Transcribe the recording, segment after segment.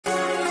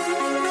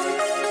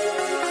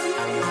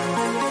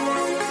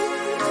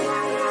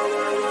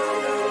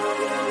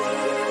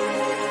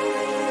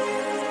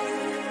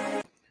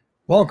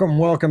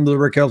Welcome to the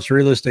Rick Helps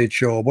Real Estate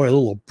Show. Boy, a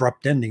little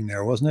abrupt ending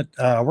there, wasn't it?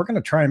 We're going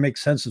to try and make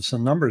sense of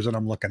some numbers that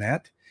I'm looking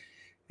at,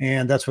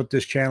 and that's what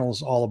this channel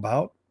is all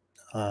about.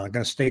 I'm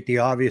going to state the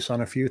obvious on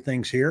a few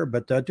things here,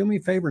 but do me a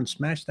favor and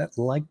smash that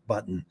like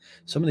button.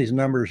 Some of these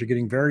numbers are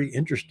getting very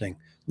interesting.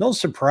 No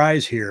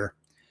surprise here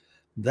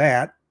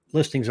that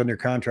listings under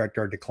contract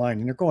are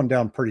declining. They're going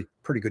down pretty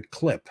good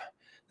clip.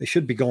 They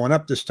should be going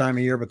up this time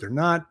of year, but they're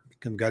not.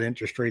 We've got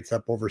interest rates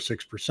up over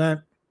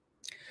 6%.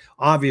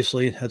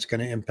 Obviously, that's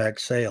going to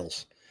impact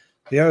sales.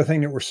 The other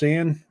thing that we're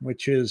seeing,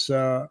 which is,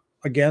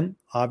 again,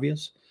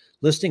 obvious,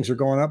 listings are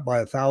going up by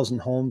 1,000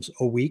 homes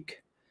a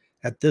week.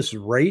 At this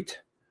rate,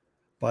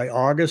 by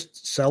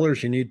August,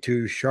 sellers, you need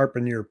to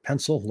sharpen your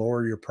pencil,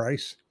 lower your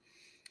price.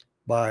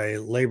 By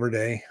Labor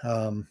Day,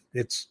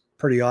 it's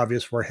pretty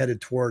obvious we're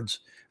headed towards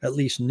at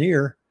least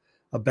near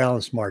a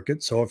balanced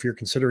market. So if you're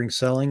considering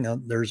selling,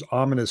 there's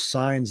ominous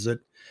signs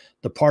that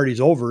the party's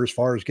over as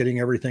far as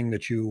getting everything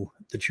that you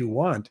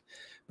want.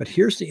 But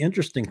here's the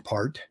interesting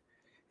part,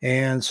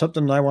 and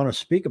something I want to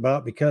speak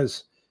about,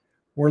 because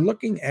we're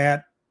looking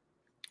at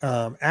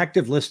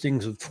active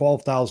listings of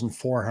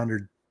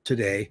 12,400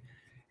 today.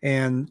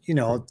 And, you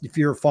know, if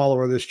you're a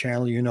follower of this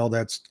channel, you know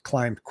that's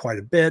climbed quite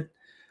a bit.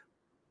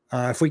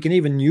 If we can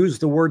even use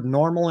the word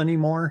normal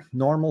anymore,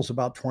 normal is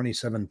about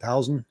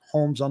 27,000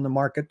 homes on the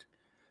market,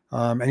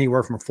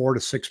 anywhere from a 4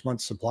 to 6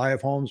 month supply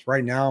of homes.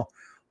 Right now,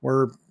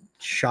 we're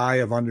shy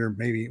of under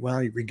maybe,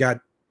 well, we got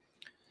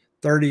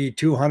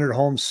 3,200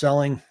 homes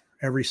selling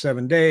every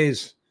 7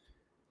 days,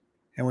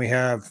 and we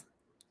have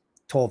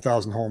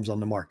 12,000 homes on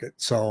the market.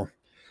 So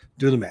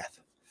do the math.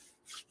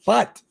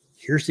 But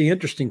here's the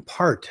interesting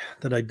part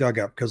that I dug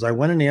up, because I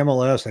went in the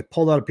MLS, I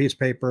pulled out a piece of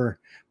paper,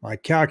 my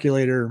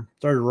calculator,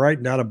 started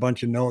writing down a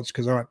bunch of notes,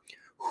 because I went,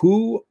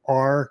 who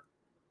are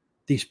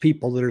these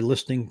people that are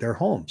listing their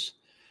homes?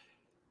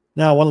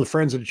 Now, one of the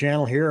friends of the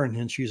channel here,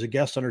 and she's a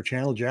guest on her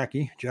channel,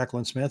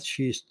 Jacqueline Smith,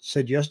 she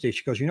said yesterday,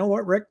 she goes, you know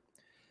what, Rick?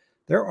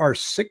 There are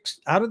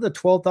out of the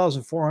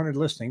 12,400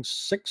 listings,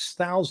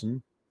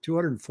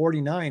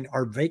 6,249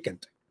 are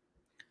vacant.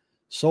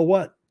 So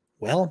what?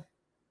 Well,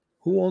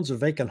 who owns a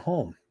vacant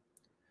home?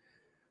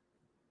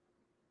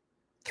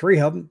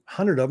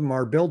 300 of them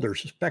are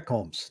builders, spec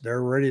homes.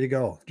 They're ready to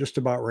go, just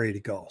about ready to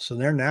go. So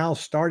they're now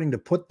starting to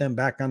put them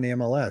back on the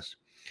MLS.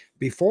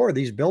 Before,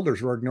 these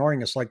builders were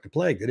ignoring us like the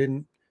plague. They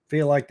didn't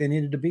feel like they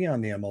needed to be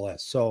on the MLS.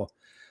 So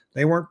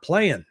they weren't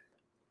playing.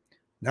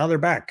 Now they're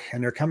back,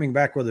 and they're coming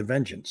back with a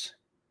vengeance.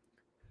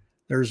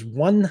 There's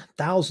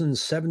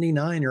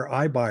 1,079 are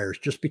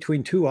iBuyers, just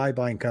between two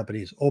iBuying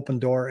companies, Open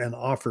Door and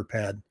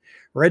OfferPad.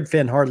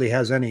 Redfin hardly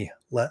has any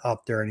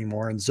up there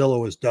anymore, and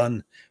Zillow is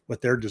done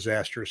with their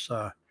disastrous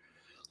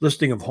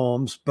listing of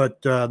homes.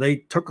 But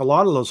they took a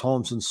lot of those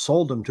homes and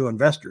sold them to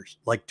investors,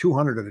 like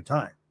 200 at a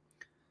time.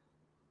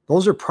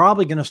 Those are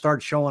probably going to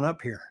start showing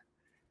up here.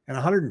 And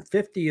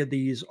 150 of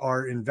these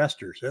are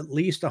investors, at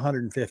least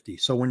 150.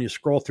 So when you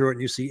scroll through it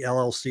and you see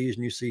LLCs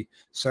and you see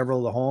several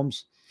of the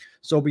homes.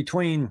 So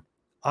between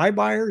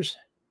iBuyers,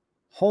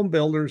 home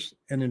builders,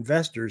 and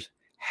investors,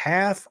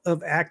 half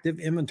of active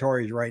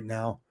inventories right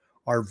now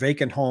are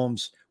vacant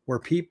homes where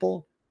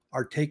people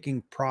are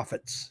taking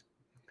profits.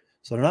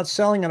 So they're not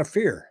selling out of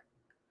fear.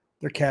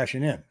 They're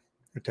cashing in.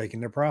 They're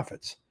taking their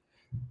profits.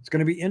 It's going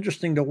to be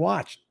interesting to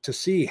watch to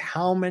see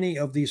how many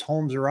of these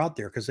homes are out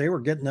there, because they were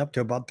getting up to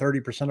about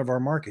 30% of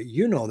our market.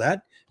 You know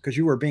that because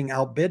you were being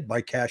outbid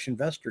by cash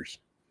investors.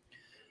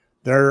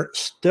 They're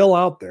still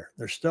out there.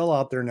 They're still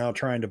out there now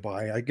trying to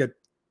buy. I get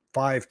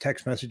 5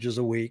 text messages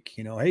a week,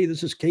 you know, hey,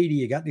 this is Katie.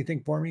 You got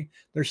anything for me?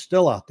 They're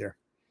still out there.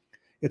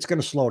 It's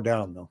going to slow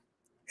down, though.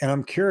 And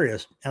I'm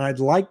curious, and I'd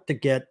like to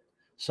get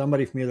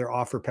somebody from either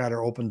OfferPad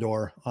or Open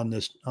Door on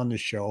this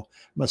show.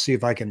 I'm going to see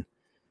if I can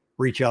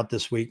reach out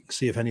this week,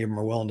 see if any of them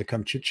are willing to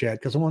come chit chat,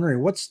 because I'm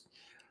wondering what's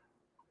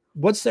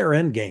their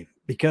end game.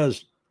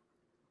 Because,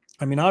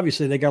 I mean,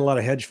 obviously they got a lot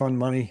of hedge fund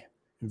money,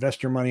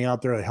 investor money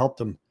out there that helped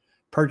them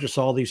purchase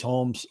all these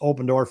homes.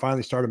 Open Door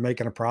finally started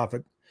making a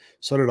profit.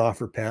 So did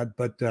OfferPad.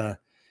 But, you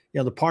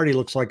know, the party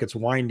looks like it's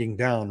winding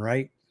down,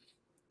 right?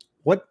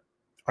 What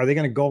are they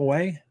going to go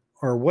away?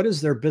 Or what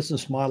is their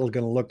business model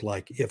going to look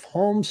like? If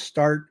homes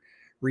start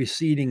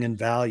receding in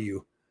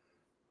value,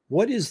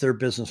 what is their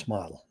business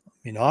model? I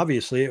mean,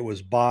 obviously it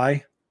was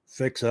buy,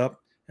 fix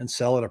up, and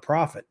sell at a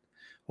profit.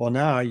 Well,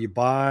 now you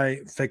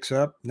buy, fix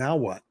up. Now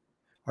what?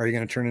 Are you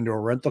going to turn into a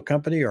rental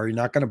company? Are you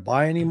not going to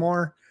buy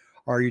anymore?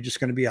 Or are you just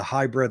going to be a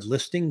hybrid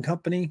listing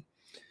company?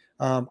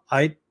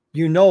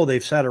 You know,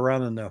 they've sat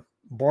around in the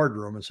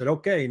boardroom and said,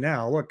 okay,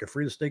 now look, if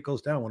real estate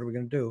goes down, what are we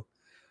going to do?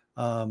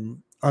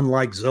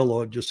 Unlike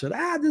Zillow, it just said,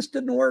 this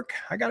didn't work.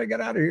 I got to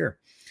get out of here.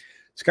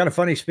 It's kind of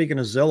funny. Speaking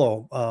of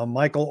Zillow,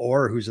 Michael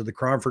Orr, who's at the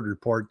Cromford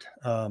Report,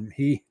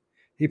 he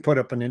put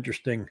up an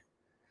interesting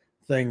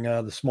thing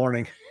this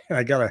morning.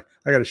 I gotta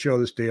show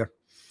this to you.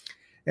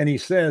 And he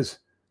says,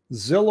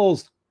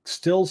 Zillow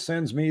still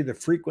sends me the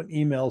frequent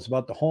emails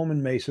about the home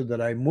in Mesa that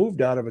I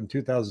moved out of in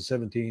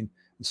 2017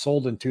 and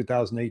sold in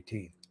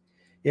 2018.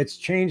 It's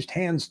changed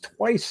hands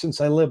twice since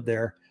I lived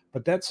there,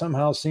 but that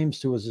somehow seems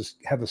to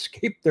have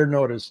escaped their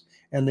notice,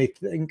 and they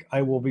think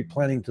I will be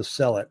planning to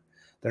sell it.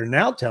 They're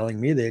now telling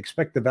me they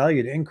expect the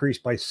value to increase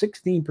by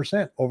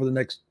 16% over the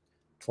next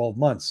 12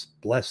 months.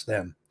 Bless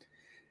them.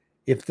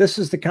 If this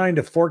is the kind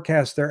of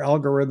forecast their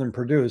algorithm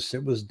produced,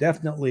 it was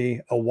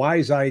definitely a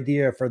wise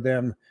idea for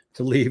them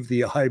to leave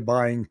the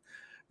iBuying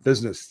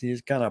business.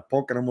 He's kind of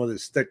poking them with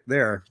his stick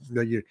there.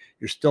 You're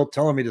still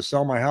telling me to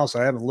sell my house.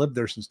 I haven't lived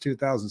there since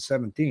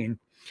 2017.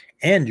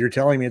 And you're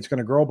telling me it's going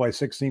to grow by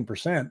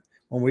 16%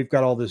 when we've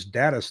got all this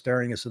data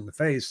staring us in the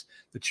face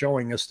that's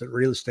showing us that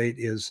real estate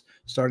is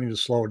starting to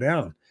slow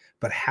down.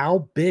 But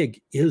how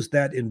big is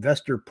that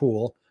investor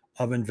pool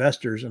of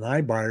investors and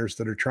iBuyers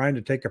that are trying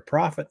to take a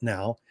profit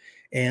now?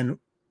 And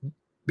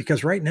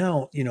because right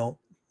now,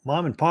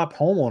 mom and pop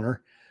homeowner,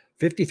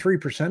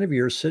 53% of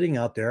you are sitting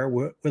out there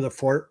with a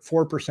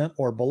 4%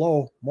 or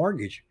below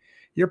mortgage.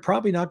 You're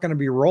probably not going to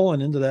be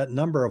rolling into that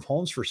number of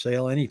homes for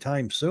sale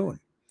anytime soon.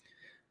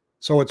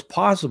 So it's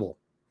possible,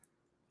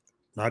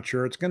 not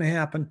sure it's going to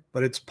happen,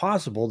 but it's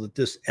possible that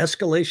this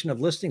escalation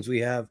of listings we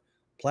have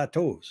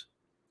plateaus.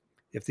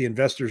 If the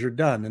investors are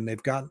done and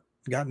they've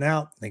gotten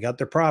out, they got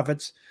their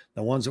profits,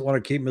 the ones that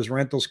want to keep them as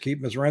rentals, keep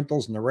them as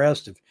rentals, and the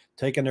rest have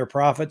taken their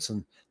profits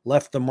and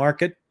left the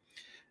market.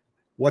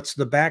 What's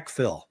the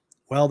backfill?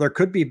 Well, there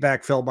could be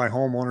backfill by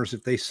homeowners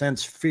if they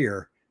sense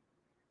fear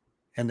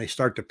and they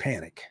start to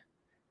panic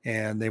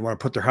and they want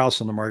to put their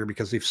house on the market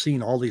because they've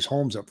seen all these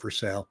homes up for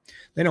sale.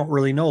 They don't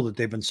really know that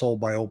they've been sold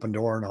by Open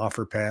Door and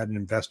OfferPad and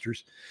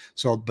investors.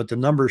 So, but the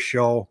numbers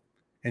show,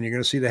 and you're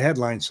going to see the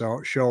headlines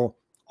show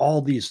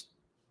all these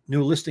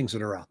new listings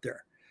that are out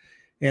there.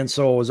 And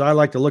so as I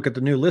like to look at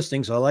the new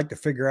listings, I like to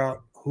figure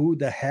out who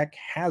the heck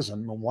has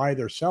them and why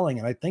they're selling.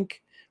 And I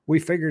think we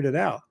figured it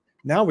out.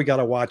 Now we got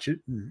to watch it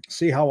and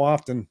see how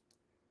often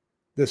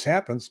this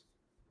happens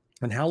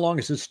and how long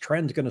is this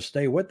trend going to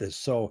stay with us.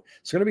 So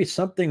it's going to be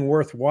something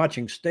worth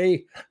watching.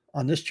 Stay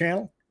on this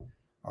channel.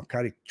 I'll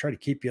try to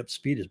keep you up to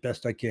speed as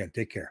best I can.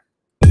 Take care.